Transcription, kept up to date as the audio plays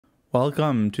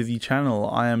Welcome to the channel.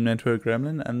 I am Network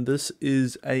Gremlin and this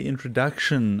is a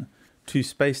introduction to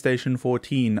Space Station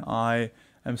 14. I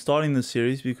am starting this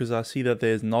series because I see that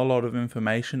there's not a lot of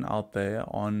information out there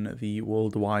on the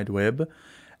World Wide Web,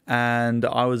 and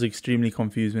I was extremely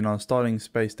confused when I was starting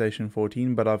Space Station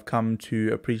 14, but I've come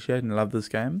to appreciate and love this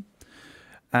game.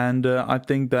 And I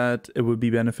think that it would be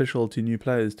beneficial to new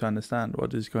players to understand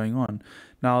what is going on.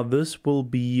 Now, this will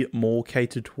be more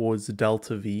catered towards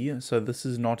Delta V, so this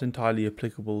is not entirely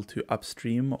applicable to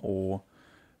upstream or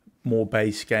more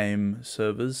base game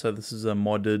servers. So this is a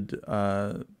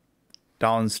modded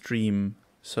downstream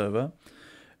server.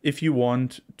 If you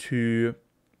want to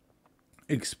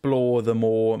explore the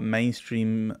more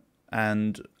mainstream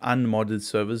and unmodded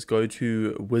servers, go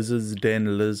to Wizard's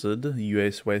Den Lizard,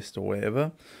 US West or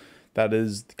wherever. That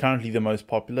is currently the most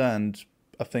popular and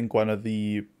I think one of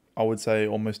the, I would say,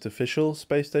 almost official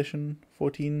Space Station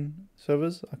 14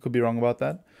 servers. I could be wrong about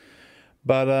that.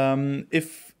 But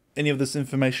if any of this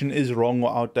information is wrong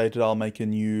or outdated, I'll make a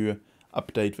new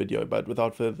update video. But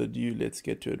without further ado, let's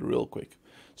get to it real quick.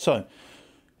 So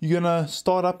you're going to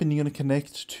start up and you're going to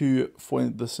connect to, for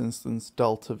this instance,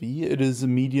 Delta V. It is a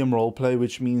medium roleplay,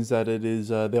 which means that it is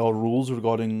there are rules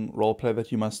regarding roleplay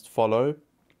that you must follow.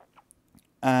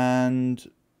 And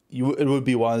it would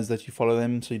be wise that you follow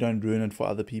them so you don't ruin it for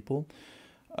other people.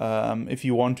 If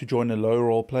you want to join a low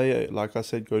roleplay, like I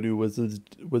said, go to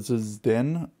Wizard's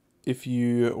Den. If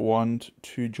you want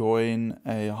to join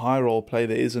a high roleplay,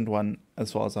 there isn't one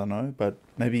as far as I know, but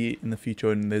maybe in the future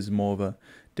when there's more of a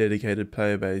dedicated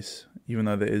player base, even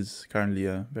though there is currently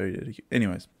a very dedicated.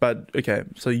 Anyways, but okay,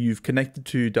 so you've connected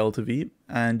to Delta V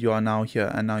and you are now here,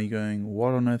 and now you're going,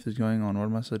 what on earth is going on? What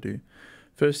must I do?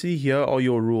 Firstly, here are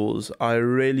your rules. I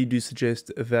really do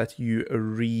suggest that you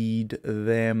read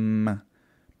them.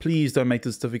 Please don't make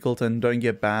this difficult and don't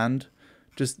get banned.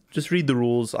 Just read the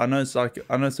rules. I know it's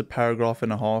a paragraph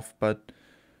and a half, but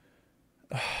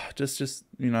just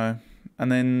you know.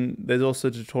 And then there's also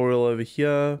a tutorial over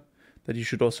here that you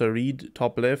should also read,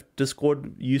 top left.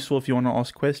 Discord, useful if you want to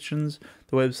ask questions.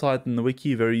 The website and the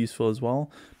wiki, very useful as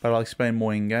well, but I'll explain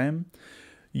more in game.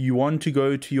 You want to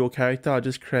go to your character. I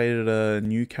just created a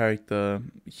new character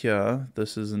here.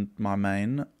 This isn't my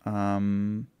main.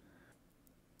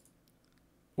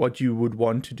 What you would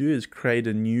want to do is create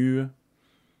a new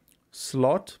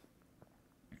slot,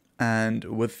 and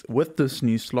with this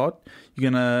new slot,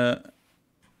 you're gonna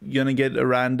get a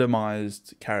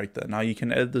randomized character. Now you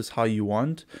can edit this how you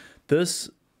want.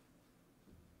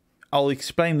 I'll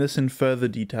explain this in further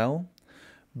detail,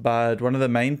 but one of the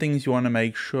main things you want to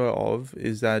make sure of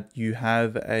is that you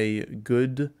have a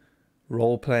good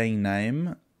role-playing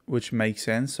name, which makes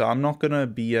sense. So I'm not gonna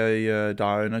be a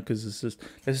Diona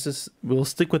because we'll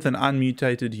stick with an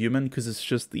unmutated human because it's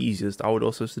just the easiest. I would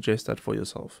also suggest that for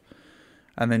yourself.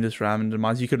 And then just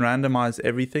randomize. You can randomize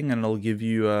everything and it'll give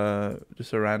you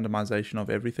just a randomization of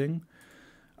everything.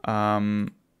 I'll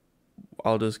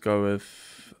just go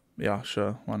with, yeah,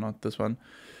 sure, why not this one.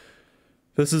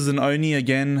 This is an Oni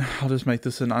again. I'll just make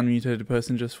this an unmutated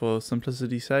person just for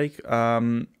simplicity's sake.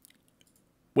 When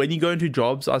you go into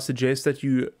jobs, I suggest that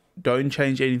you don't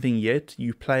change anything yet.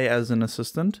 You play as an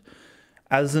assistant.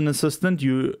 As an assistant,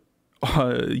 you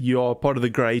are part of the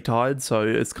Grey Tide, so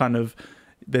it's kind of,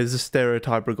 there's a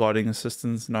stereotype regarding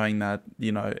assistants, knowing that,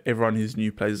 you know, everyone who's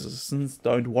new plays assistants.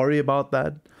 Don't worry about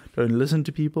that. Don't listen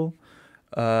to people.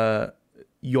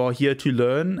 You're here to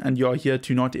learn and you're here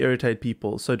to not irritate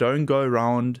people. So don't go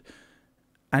around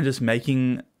and just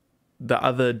making the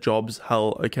other jobs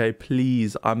hell. Okay,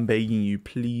 please, I'm begging you,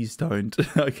 please don't.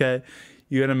 Okay,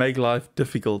 you're gonna make life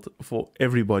difficult for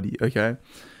everybody. Okay,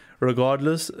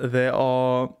 regardless,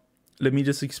 let me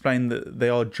just explain that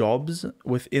there are jobs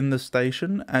within the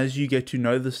station. As you get to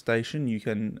know the station, you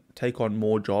can take on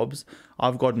more jobs.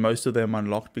 I've got most of them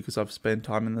unlocked because I've spent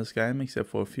time in this game, except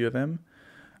for a few of them.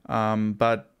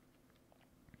 But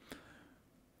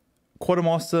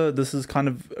Quartermaster, this is kind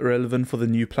of relevant for the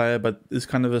new player, but it's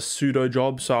kind of a pseudo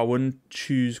job. So I wouldn't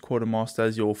choose Quartermaster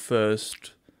as your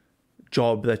first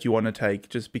job that you want to take.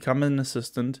 Just become an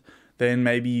assistant. Then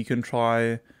maybe you can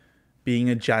try being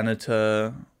a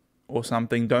janitor or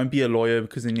something. Don't be a lawyer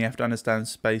because then you have to understand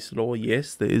space law.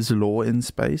 Yes, there is law in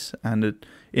space, and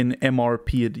in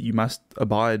MRP you must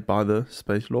abide by the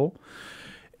space law.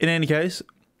 In any case,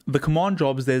 the command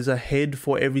jobs, there's a head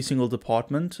for every single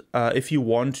department. If you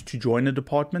want to join a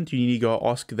department, you need to go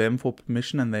ask them for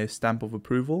permission and their stamp of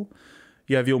approval.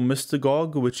 You have your Mr.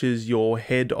 Gog, which is your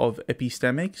head of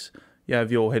epistemics. You have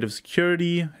your head of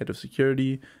security,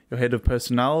 your head of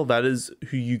personnel. That is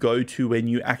who you go to when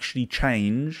you actually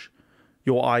change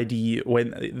your ID.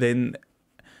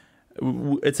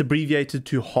 It's abbreviated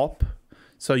to HOP.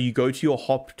 So you go to your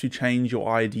HOP to change your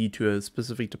ID to a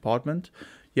specific department.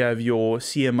 You have your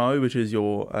CMO, which is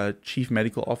your Chief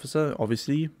Medical Officer,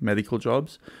 obviously, medical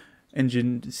jobs.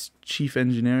 Chief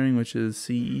Engineering, which is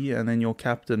CE. And then your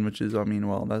Captain, which is, I mean,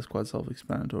 well, that's quite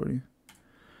self-explanatory.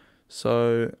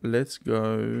 So let's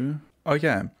go.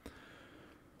 Okay.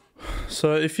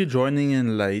 So if you're joining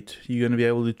in late, you're going to be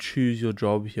able to choose your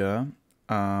job here.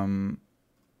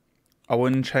 I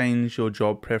wouldn't change your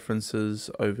job preferences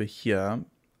over here.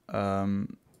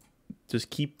 Just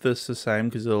keep this the same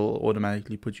because it'll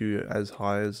automatically put you as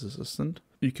high as assistant.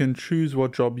 You can choose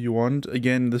what job you want.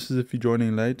 Again, this is if you're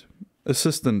joining late.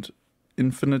 Assistant,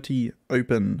 Infinity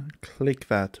open. Click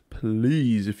that,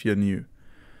 please, if you're new.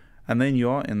 And then you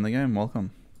are in the game.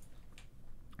 Welcome.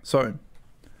 So,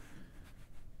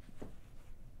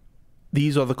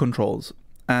 these are the controls.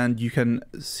 And you can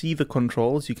see the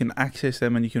controls, you can access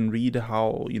them, and you can read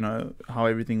how, you know, how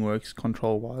everything works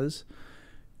control-wise.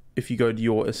 If you go to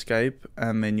your escape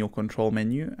and then your control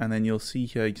menu, and then you'll see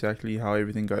here exactly how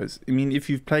everything goes. I mean, if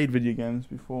you've played video games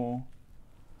before,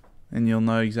 and you'll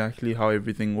know exactly how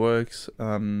everything works.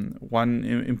 One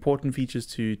important features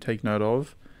to take note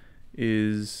of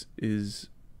is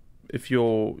if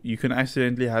you can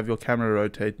accidentally have your camera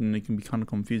rotate, and it can be kind of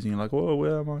confusing. You're like, whoa,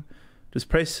 where am I? Just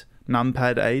press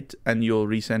numpad 8 and you'll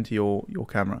recenter your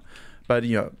camera. But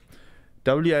you know,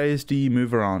 WASD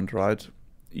move around, right?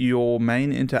 Your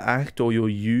main interact or your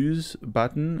use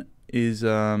button is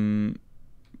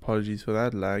apologies for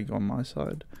that lag on my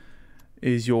side,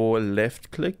 is your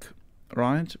left click,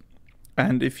 right?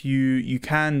 And if you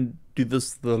can do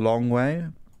this the long way,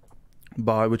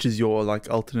 by which is your like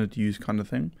alternate use kind of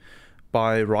thing,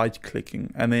 by right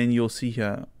clicking, and then you'll see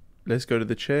here, let's go to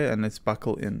the chair and let's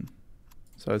buckle in.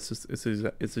 So it's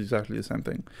exactly the same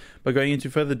thing. But going into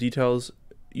further details,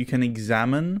 you can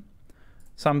examine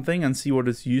something and see what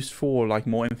it's used for, like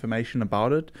more information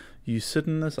about it. You sit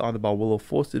in this either by will or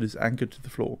force. It is anchored to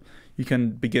the floor. You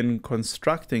can begin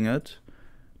constructing it,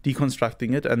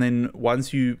 deconstructing it, and then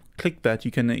once you click that,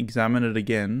 you can examine it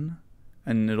again,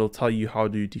 and it'll tell you how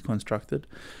to deconstruct it.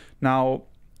 Now,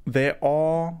 there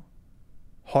are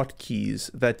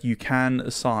hotkeys that you can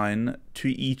assign to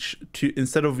each,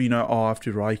 instead of, you know, oh, I have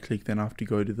to right click, then I have to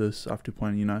go to this, I have to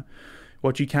point, you know.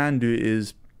 What you can do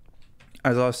is,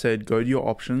 as I said, go to your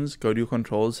options, go to your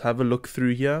controls, have a look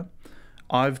through here.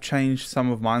 I've changed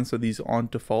some of mine so these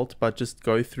aren't default, but just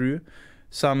go through.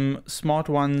 Some smart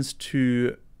ones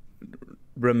to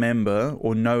remember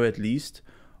or know at least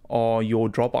are your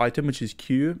drop item, which is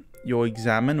Q, your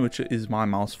examine, which is my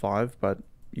mouse 5, but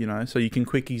you know, so you can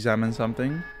quick examine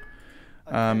something.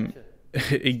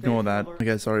 Ignore that.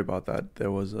 Okay, sorry about that. There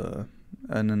was an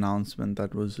announcement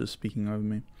that was just speaking over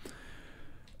me.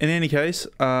 In any case,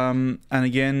 and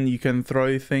again, you can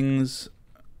throw things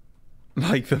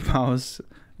like the mouse.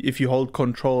 If you hold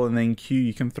control and then Q,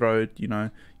 you can throw it, you know,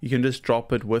 you can just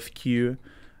drop it with Q.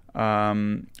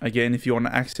 Again, if you want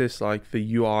to access like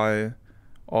the UI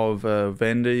of a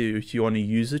vendor, if you want to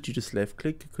use it, you just left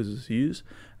click because it's used.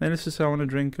 And then let's just say I want to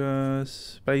drink a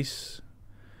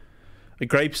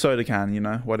grape soda can, you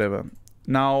know, whatever.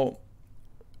 Now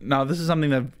this is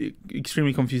something that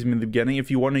extremely confused me in the beginning. If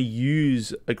you want to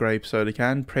use a grape soda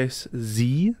can, press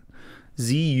Z.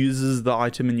 Z uses the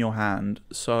item in your hand.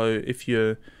 So if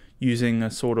you're using a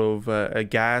sort of a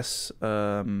gas,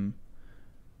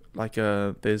 like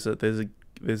there's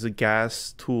a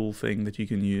gas tool thing that you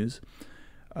can use.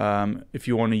 If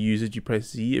you want to use it, you press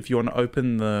Z. If you want to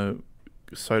open the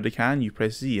soda can, you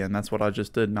press Z, and that's what I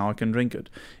just did. Now I can drink it.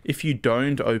 If you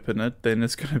don't open it, then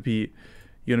it's gonna be,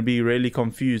 you're gonna be really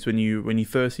confused when you're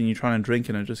thirsty and you're trying to drink,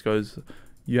 and it just goes,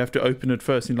 you have to open it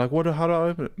first. And you're like, what? How do I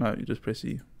open it? No, you just press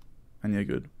Z, and you're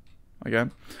good. Okay.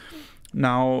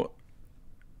 Now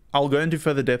I'll go into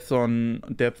further depth on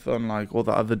like all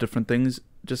the other different things.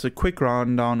 Just a quick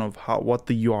rundown of what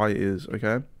the UI is.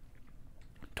 Okay.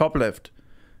 Top left.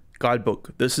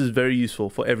 Guidebook. This is very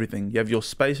useful for everything. You have your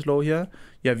space law here,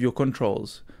 you have your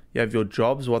controls, you have your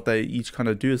jobs, what they each kind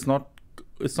of do. It's not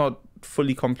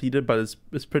fully completed, but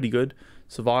it's pretty good.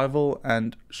 Survival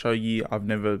and Shogi, I've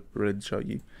never read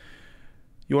Shogi.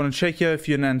 You want to check here if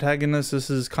you're an antagonist. This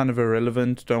is kind of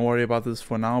irrelevant, don't worry about this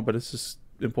for now, but it's just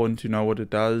important to know what it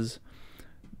does.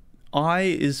 I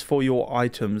is for your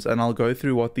items, and I'll go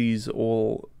through what these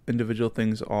all individual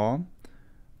things are.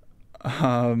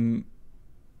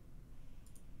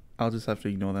 I'll just have to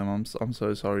ignore them. I'm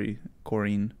so sorry,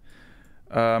 Corinne.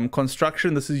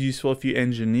 Construction, this is useful if you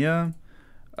engineer.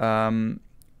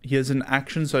 Here's an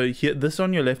action. So here, this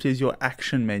on your left is your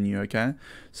action menu, okay?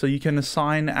 So you can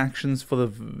assign actions for the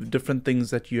different things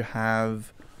that you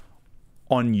have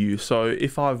on you. So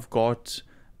if I've got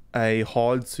a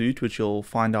hard suit, which you'll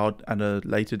find out at a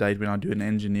later date when I do an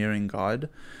engineering guide,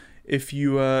 if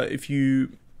you have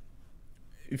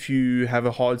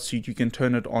a hard suit, you can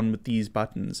turn it on with these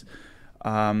buttons.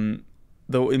 The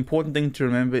important thing to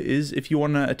remember is if you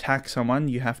want to attack someone,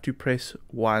 you have to press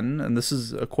 1, and this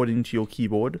is according to your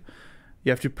keyboard.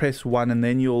 You have to press 1 and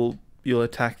then you'll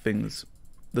attack things.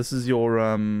 This is your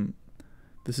harm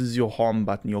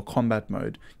button, your combat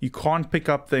mode. You can't pick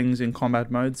up things in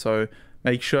combat mode, so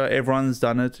make sure everyone's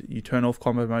done it. You turn off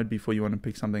combat mode before you want to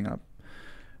pick something up.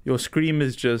 Your scream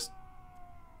is just,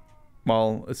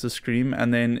 well, it's a scream,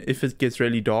 and then if it gets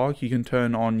really dark, you can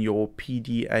turn on your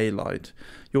PDA light.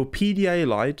 Your PDA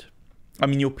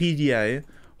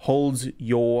holds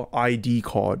your ID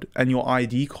card, and your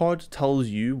ID card tells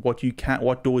you what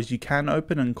doors you can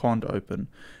open and can't open.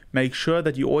 Make sure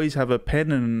that you always have a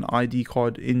pen and an ID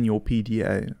card in your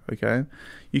PDA, okay?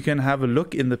 You can have a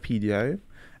look in the PDA,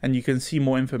 and you can see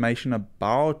more information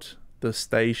about the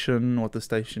station, what the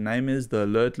station name is, the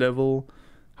alert level,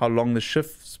 how long the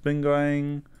shift's been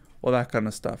going, all that kind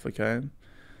of stuff, okay?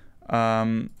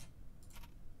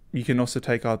 You can also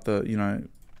take out the,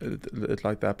 it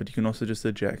like that, but you can also just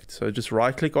eject. So just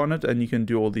right click on it and you can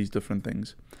do all these different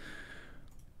things.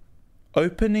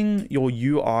 Opening your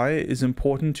UI is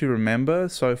important to remember.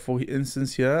 So for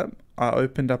instance here, I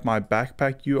opened up my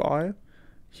backpack UI.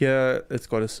 Here it's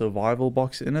got a survival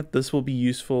box in it. This will be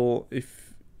useful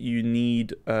if you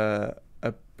need a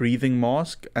breathing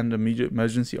mask and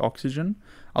emergency oxygen.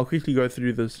 I'll quickly go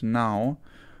through this now.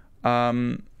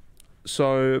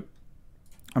 So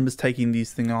I'm just taking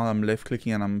these things out. I'm left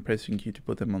clicking and I'm pressing Q to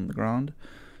put them on the ground.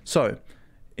 So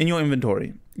in your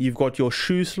inventory, you've got your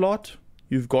shoe slot,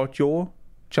 you've got your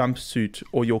jumpsuit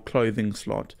or your clothing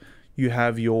slot. You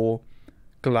have your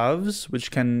gloves, which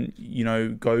can,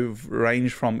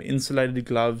 range from insulated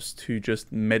gloves to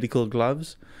just medical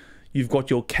gloves. You've got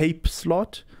your cape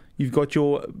slot. You've got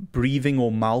your breathing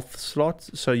or mouth slot.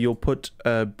 So you'll put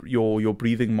your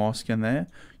breathing mask in there.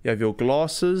 You have your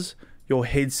glasses, your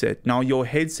headset. Now your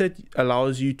headset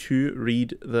allows you to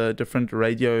read the different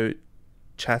radio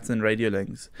chats and radio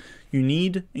links. You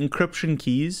need encryption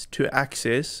keys to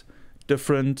access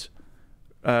different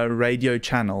radio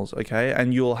channels, okay?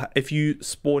 And if you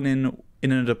spawn in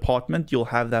a department, you'll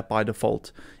have that by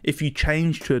default. If you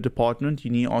change to a department,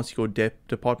 you need to ask your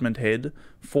department head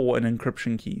for an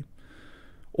encryption key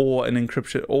or an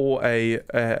encryption or a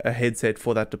headset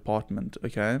for that department,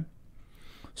 okay?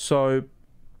 So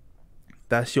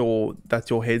that's your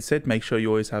headset. Make sure you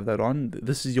always have that on.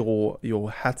 This is your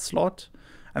hat slot,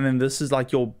 and then this is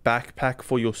like your backpack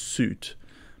for your suit.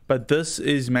 But this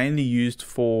is mainly used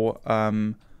for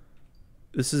oxygen,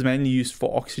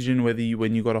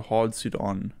 when you got a hard suit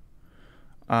on.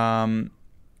 Now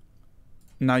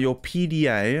your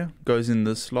PDA goes in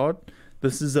this slot.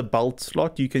 This is a belt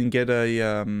slot. You can get a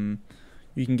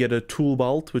tool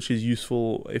belt, which is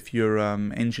useful if you're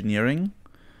engineering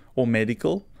or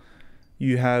medical.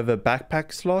 You have a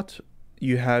backpack slot.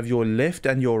 You have your left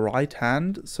and your right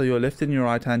hand. So your left and your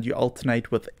right hand, you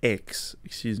alternate with X.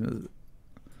 Excuse me.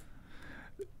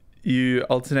 You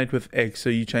alternate with X,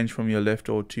 so you change from your left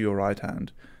or to your right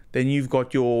hand. Then you've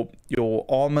got your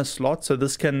armor slot. So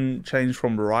this can change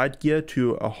from right gear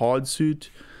to a hard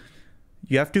suit.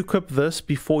 You have to equip this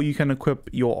before you can equip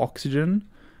your oxygen.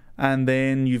 And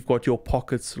then you've got your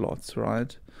pocket slots,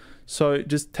 right? So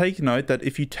just take note that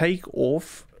if you take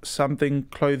off something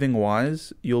clothing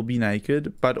wise, you'll be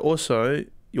naked, but also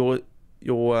you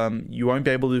won't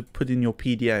be able to put in your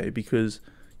PDA because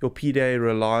your PDA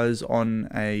relies on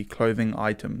a clothing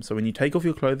item. So when you take off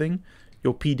your clothing,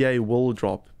 your PDA will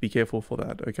drop. Be careful for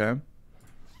that, okay?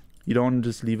 You don't want to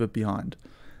just leave it behind.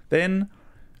 Then,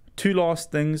 two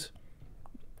last things.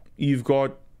 You've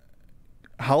got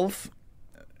health.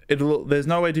 There's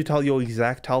no way to tell your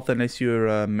exact health unless you're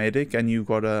a medic and you've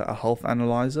got a health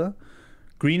analyzer.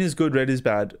 Green is good, red is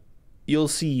bad. You'll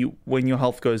see when your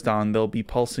health goes down, they'll be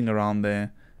pulsing around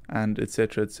there, and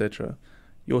etc, etc.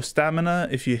 Your stamina,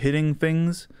 if you're hitting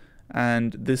things,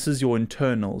 and this is your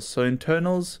internals. So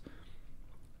internals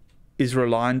is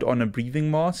reliant on a breathing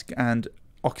mask and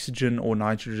oxygen or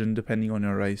nitrogen, depending on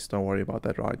your race. Don't worry about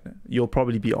that right now. You'll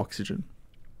probably be oxygen.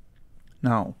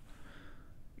 Now,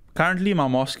 currently my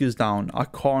mask is down. I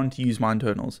can't use my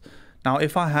internals. Now,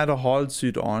 if I had a hard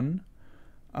suit on,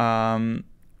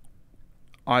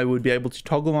 I would be able to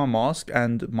toggle my mask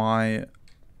and my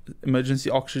emergency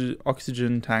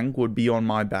oxygen tank would be on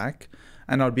my back,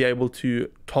 and I'd be able to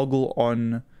toggle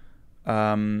on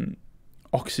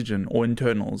oxygen or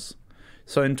internals.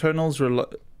 So internals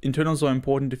are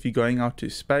important if you're going out to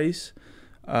space.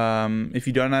 If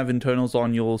you don't have internals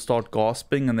on, you'll start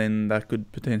gasping, and then that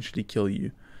could potentially kill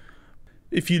you.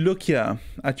 If you look here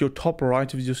at your top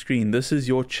right of your screen, this is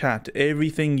your chat.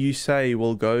 Everything you say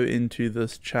will go into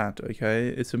this chat, okay?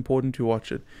 It's important to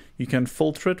watch it. You can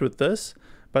filter it with this,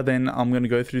 but then I'm going to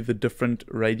go through the different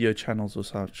radio channels or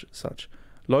such.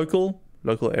 Local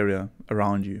area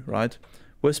around you, right?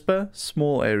 Whisper,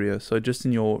 small area, so just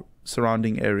in your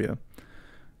surrounding area.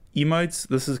 Emotes,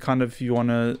 this is kind of if you want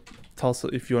to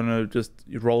just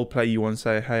role play, you want to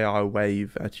say, hey, I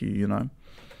wave at you, you know.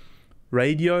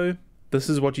 Radio, this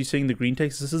is what you're seeing, the green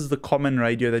text. This is the common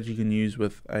radio that you can use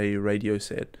with a radio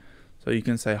set. So you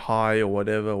can say hi or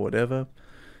whatever.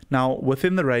 Now,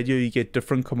 within the radio, you get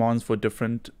different commands for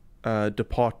different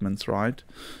departments, right?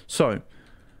 So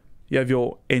you have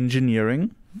your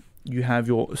engineering, you have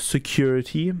your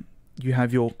security, you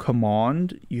have your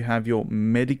command, you have your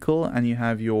medical, and you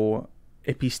have your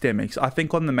epistemics. I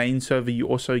think on the main server, you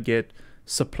also get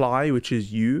supply, which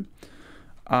is you.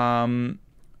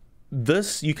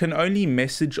 This, you can only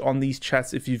message on these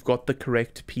chats if you've got the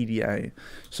correct PDA.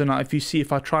 So now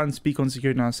if I try and speak on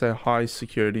security and I say hi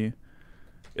security,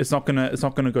 it's not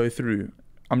gonna go through.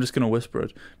 I'm just gonna whisper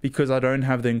it because I don't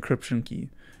have the encryption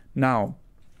key. Now,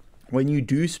 when you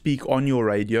do speak on your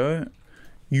radio,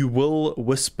 you will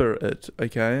whisper it,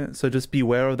 okay? So just be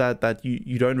aware of that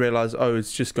you don't realize, oh,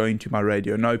 it's just going to my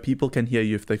radio. No, people can hear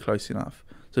you if they're close enough.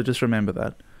 So just remember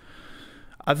that.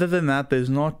 Other than that, there's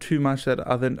not too much that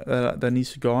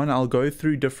needs to go on. I'll go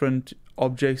through different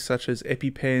objects such as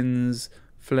EpiPens,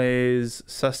 flares,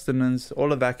 sustenance.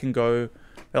 All of that can go.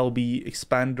 They'll be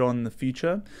expanded on in the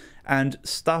future. And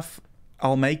stuff,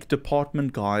 I'll make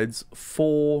department guides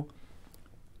for...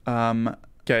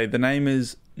 okay, the name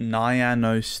is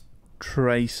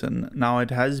Nyanostrason. Now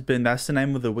it has been, that's the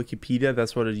name of the Wikipedia.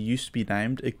 That's what it used to be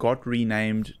named. It got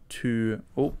renamed to...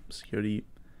 oh, security...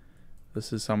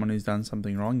 This is someone who's done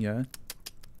something wrong, yeah.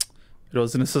 It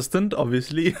was an assistant,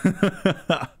 obviously.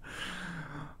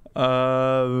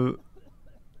 Yeah,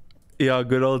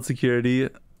 good old security.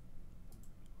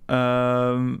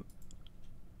 You're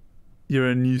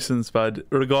a nuisance, bud.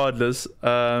 Regardless,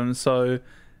 so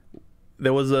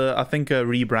there was I think a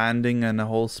rebranding and a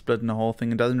whole split and the whole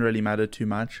thing. It doesn't really matter too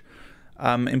much.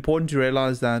 Important to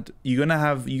realize that you're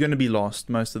gonna be lost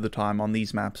most of the time on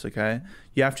these maps, okay?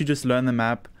 You have to just learn the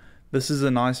map. This is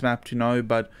a nice map to know,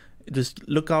 but just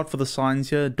look out for the signs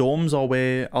here. Dorms are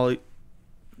where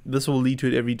this will lead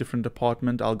to every different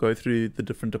department. I'll go through the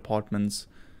different departments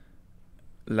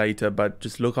later, but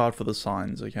just look out for the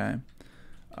signs, okay?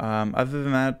 Other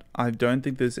than that, I don't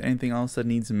think there's anything else that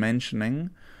needs mentioning.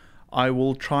 I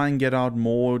will try and get out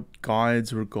more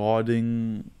guides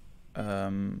regarding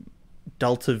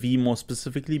Delta V more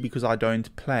specifically, because I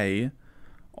don't play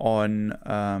on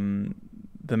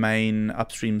the main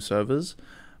upstream servers.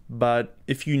 But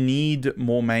if you need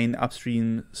more main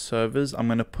upstream servers, I'm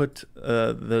going to put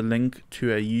the link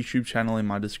to a YouTube channel in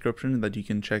my description that you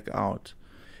can check out.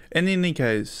 In any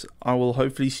case, I will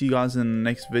hopefully see you guys in the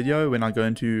next video when I go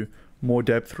into more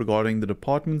depth regarding the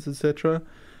departments, etc.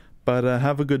 But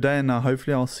have a good day, and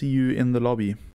hopefully I'll see you in the lobby.